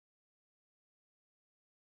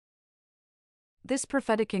This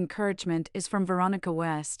prophetic encouragement is from Veronika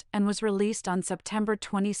and was released on September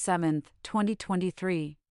 27,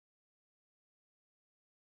 2023.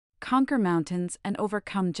 Conquer mountains and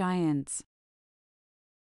overcome giants.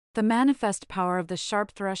 The manifest power of the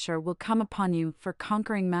sharp thresher will come upon you for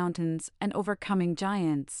conquering mountains and overcoming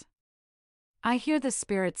giants. I hear the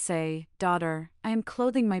Spirit say, "Daughter, I am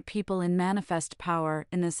clothing my people in manifest power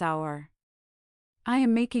in this hour. I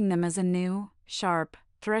am making them as a new, sharp,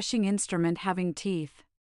 threshing instrument having teeth.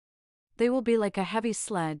 They will be like a heavy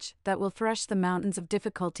sledge that will thresh the mountains of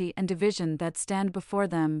difficulty and division that stand before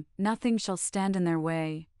them. Nothing shall stand in their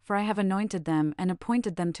way, for I have anointed them and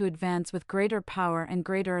appointed them to advance with greater power and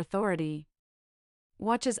greater authority.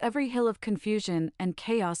 Watch as every hill of confusion and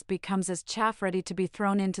chaos becomes as chaff ready to be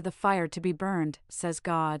thrown into the fire to be burned," says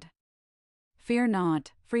God. "Fear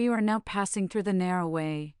not, for you are now passing through the narrow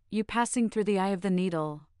way, you passing through the eye of the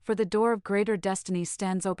needle, for the door of greater destiny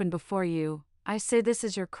stands open before you. I say this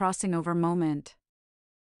is your crossing over moment.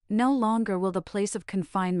 No longer will the place of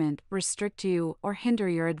confinement restrict you or hinder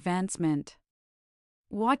your advancement.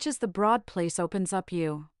 Watch as the broad place opens up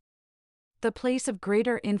you, the place of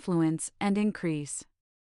greater influence and increase.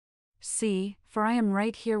 See, for I am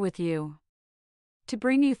right here with you, to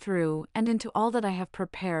bring you through and into all that I have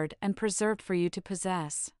prepared and preserved for you to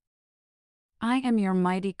possess. I am your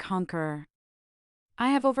mighty conqueror. I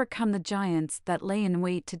have overcome the giants that lay in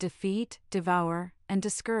wait to defeat, devour, and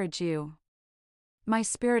discourage you. My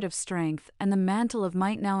spirit of strength and the mantle of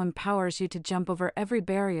might now empowers you to jump over every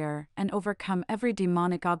barrier and overcome every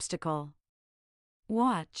demonic obstacle.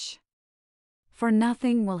 Watch, for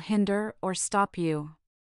nothing will hinder or stop you.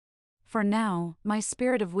 For now, my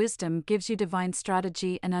spirit of wisdom gives you divine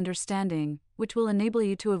strategy and understanding, which will enable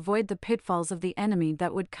you to avoid the pitfalls of the enemy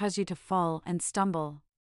that would cause you to fall and stumble.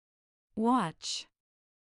 Watch,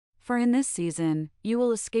 for in this season, you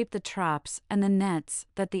will escape the traps and the nets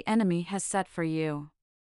that the enemy has set for you.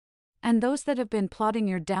 And those that have been plotting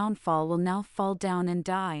your downfall will now fall down and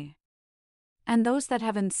die. And those that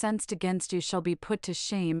have incensed against you shall be put to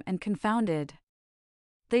shame and confounded.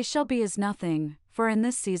 They shall be as nothing, for in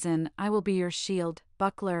this season I will be your shield,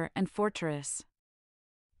 buckler, and fortress.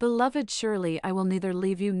 Beloved, surely I will neither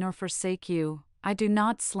leave you nor forsake you. I do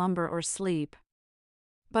not slumber or sleep,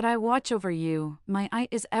 but I watch over you, my eye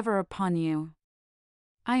is ever upon you.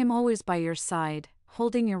 I am always by your side,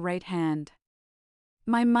 holding your right hand.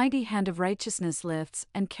 My mighty hand of righteousness lifts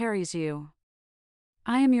and carries you.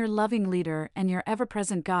 I am your loving leader and your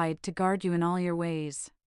ever-present guide to guard you in all your ways.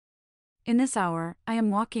 In this hour, I am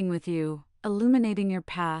walking with you, illuminating your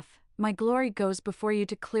path. My glory goes before you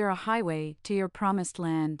to clear a highway to your promised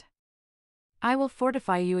land. I will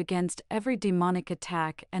fortify you against every demonic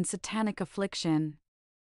attack and satanic affliction.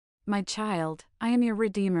 My child, I am your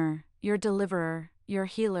Redeemer, your Deliverer, your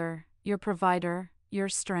Healer, your Provider, your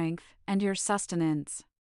Strength, and your Sustenance.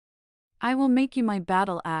 I will make you my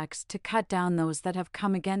battle axe to cut down those that have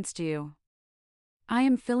come against you. I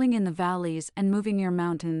am filling in the valleys and moving your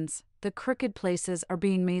mountains. The crooked places are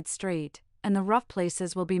being made straight, and the rough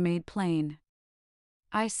places will be made plain.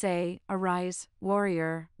 I say, arise,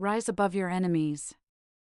 warrior, rise above your enemies.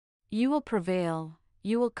 You will prevail,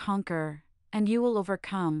 you will conquer, and you will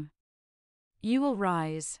overcome. You will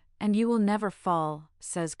rise, and you will never fall,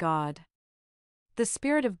 says God. The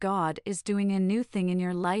Spirit of God is doing a new thing in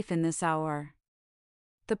your life in this hour.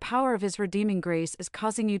 The power of His redeeming grace is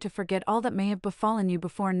causing you to forget all that may have befallen you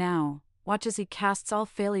before now. Watch as He casts all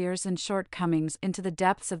failures and shortcomings into the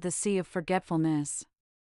depths of the sea of forgetfulness.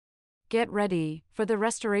 Get ready, for the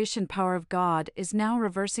restoration power of God is now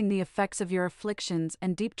reversing the effects of your afflictions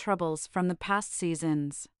and deep troubles from the past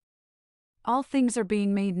seasons. All things are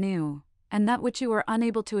being made new, and that which you were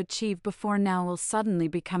unable to achieve before now will suddenly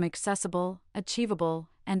become accessible, achievable,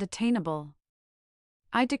 and attainable.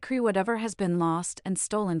 I decree whatever has been lost and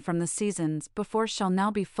stolen from the seasons before shall now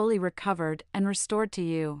be fully recovered and restored to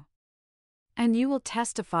you. And you will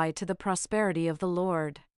testify to the prosperity of the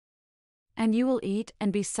Lord. And you will eat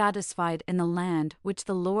and be satisfied in the land which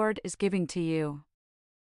the Lord is giving to you.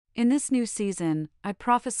 In this new season, I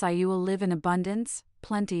prophesy you will live in abundance,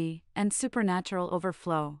 plenty, and supernatural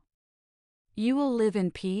overflow. You will live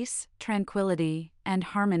in peace, tranquility, and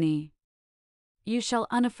harmony. You shall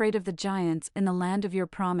unafraid of the giants in the land of your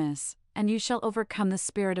promise, and you shall overcome the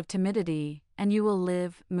spirit of timidity, and you will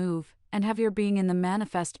live, move, and have your being in the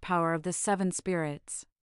manifest power of the seven spirits.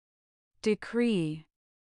 Decree.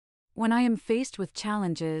 When I am faced with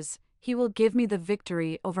challenges, He will give me the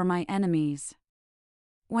victory over my enemies.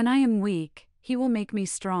 When I am weak, He will make me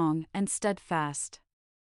strong and steadfast.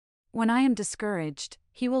 When I am discouraged,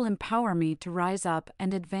 He will empower me to rise up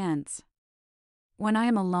and advance. When I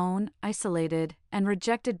am alone, isolated, and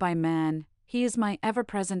rejected by man, He is my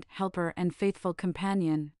ever-present helper and faithful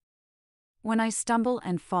companion. When I stumble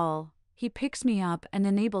and fall, He picks me up and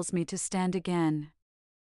enables me to stand again.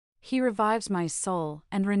 He revives my soul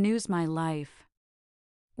and renews my life.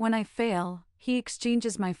 When I fail, He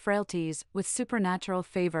exchanges my frailties with supernatural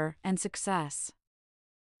favor and success.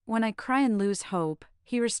 When I cry and lose hope,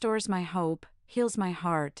 He restores my hope, heals my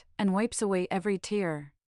heart, and wipes away every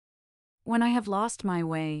tear. When I have lost my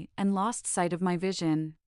way and lost sight of my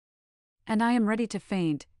vision, and I am ready to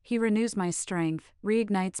faint, He renews my strength,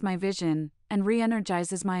 reignites my vision, and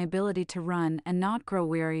re-energizes my ability to run and not grow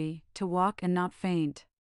weary, to walk and not faint.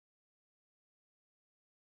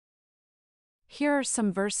 Here are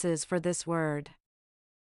some verses for this word.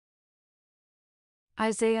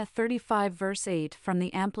 Isaiah 35 verse 8 from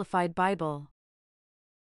the Amplified Bible.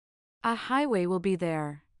 A highway will be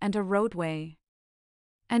there, and a roadway,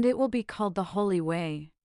 and it will be called the Holy Way.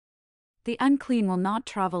 The unclean will not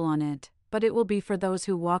travel on it, but it will be for those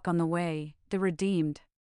who walk on the way, the redeemed.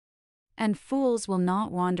 And fools will not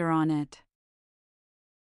wander on it.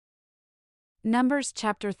 Numbers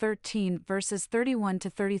chapter 13 verses 31 to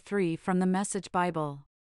 33 from the Message Bible.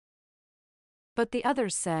 But the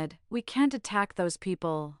others said, "We can't attack those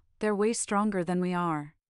people, they're way stronger than we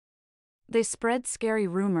are." They spread scary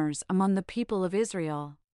rumors among the people of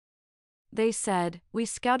Israel. They said, "We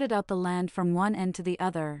scouted out the land from one end to the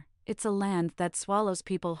other, it's a land that swallows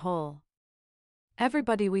people whole.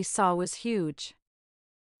 Everybody we saw was huge.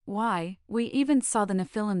 Why, we even saw the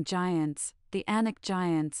Nephilim giants, the Anak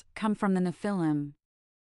giants, come from the Nephilim.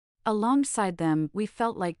 Alongside them we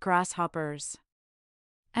felt like grasshoppers.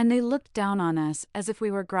 And they looked down on us as if we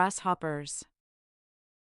were grasshoppers."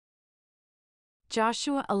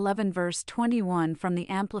 Joshua 11 verse 21 from the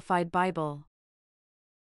Amplified Bible.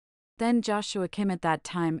 Then Joshua came at that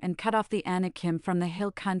time and cut off the Anakim from the hill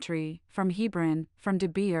country, from Hebron, from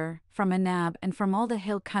Debir, from Anab, and from all the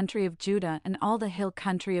hill country of Judah and all the hill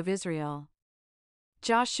country of Israel.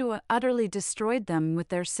 Joshua utterly destroyed them with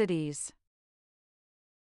their cities.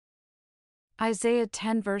 Isaiah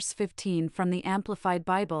 10 verse 15 from the Amplified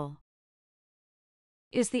Bible.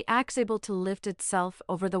 Is the axe able to lift itself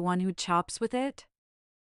over the one who chops with it?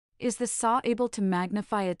 Is the saw able to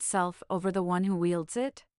magnify itself over the one who wields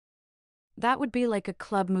it? That would be like a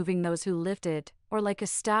club moving those who lift it, or like a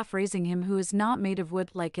staff raising him who is not made of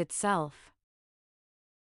wood like itself.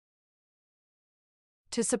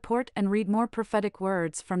 To support and read more prophetic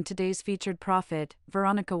words from today's featured prophet,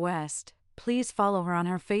 Veronika West, please follow her on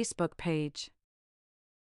her Facebook page.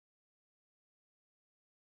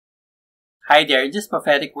 Hi there, in this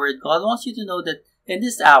prophetic word, God wants you to know that in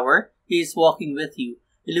this hour, He is walking with you,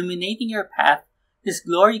 illuminating your path. His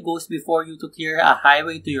glory goes before you to clear a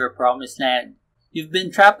highway to your promised land. You've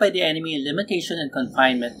been trapped by the enemy in limitation and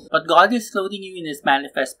confinement, but God is clothing you in His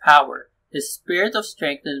manifest power. His spirit of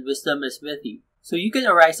strength and wisdom is with you, so you can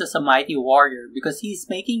arise as a mighty warrior, because He is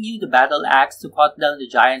making you the battle axe to cut down the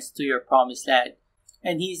giants to your promised land.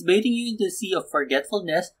 And He is baiting you into the sea of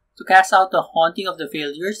forgetfulness to cast out the haunting of the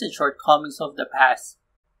failures and shortcomings of the past,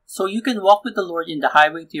 so you can walk with the Lord in the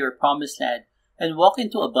highway to your promised land, and walk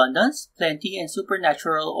into abundance, plenty, and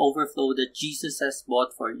supernatural overflow that Jesus has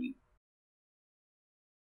bought for you.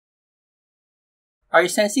 Are you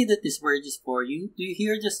sensing that this word is for you? Do you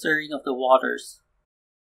hear the stirring of the waters?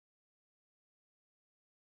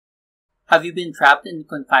 Have you been trapped in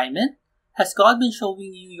confinement? Has God been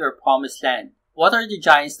showing you your promised land? What are the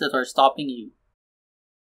giants that are stopping you?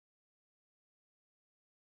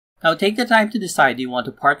 Now take the time to decide, do you want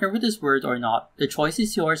to partner with this word or not? The choice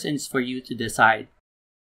is yours and it's for you to decide.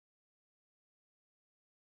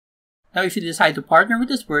 Now if you decide to partner with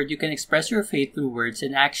this word, you can express your faith through words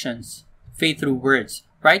and actions. Faith through words.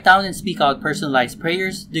 Write down and speak out personalized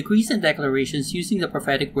prayers, decrees, and declarations using the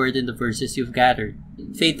prophetic word in the verses you've gathered.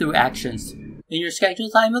 Faith through actions. In your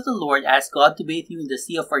scheduled time with the Lord, ask God to bathe you in the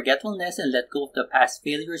sea of forgetfulness and let go of the past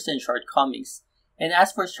failures and shortcomings, and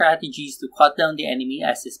ask for strategies to cut down the enemy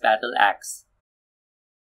as His battle axe.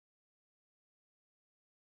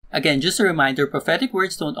 Again, just a reminder, prophetic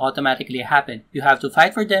words don't automatically happen. You have to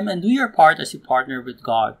fight for them and do your part as you partner with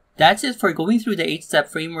God. That's it for going through the 8-step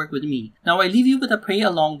framework with me. Now I leave you with a pray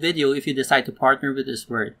along video if you decide to partner with this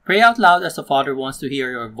word. Pray out loud as the Father wants to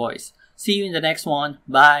hear your voice. See you in the next one.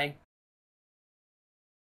 Bye.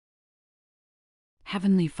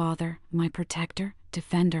 Heavenly Father, my protector,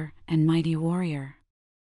 defender, and mighty warrior,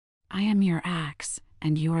 I am your axe,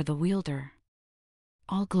 and you are the wielder.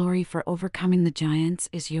 All glory for overcoming the giants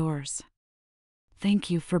is yours. Thank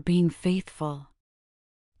you for being faithful.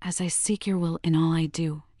 As I seek your will in all I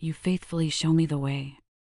do, you faithfully show me the way.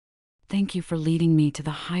 Thank you for leading me to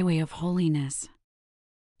the highway of holiness,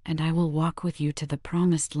 and I will walk with you to the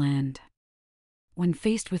promised land. When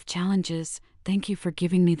faced with challenges, thank you for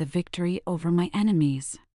giving me the victory over my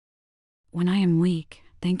enemies. When I am weak,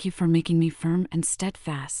 thank you for making me firm and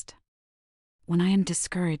steadfast. When I am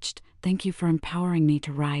discouraged, thank you for empowering me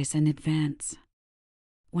to rise and advance.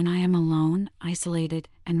 When I am alone, isolated,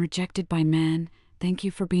 and rejected by man, thank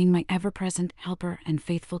you for being my ever-present helper and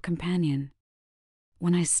faithful companion.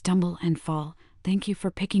 When I stumble and fall, thank you for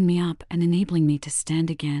picking me up and enabling me to stand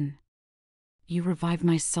again. You revive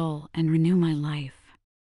my soul and renew my life.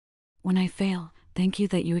 When I fail, thank you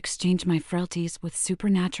that you exchange my frailties with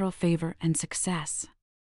supernatural favor and success.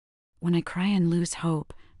 When I cry and lose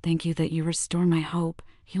hope, thank you that you restore my hope,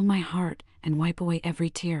 heal my heart, and wipe away every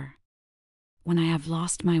tear. When I have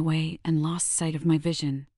lost my way and lost sight of my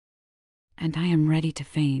vision, and I am ready to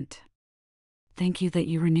faint, thank you that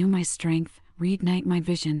you renew my strength, reignite my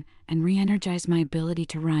vision, and re-energize my ability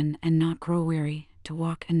to run and not grow weary, to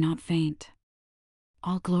walk and not faint.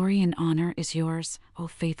 All glory and honor is yours, O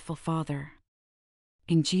faithful Father.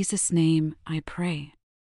 In Jesus' name I pray.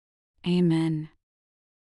 Amen.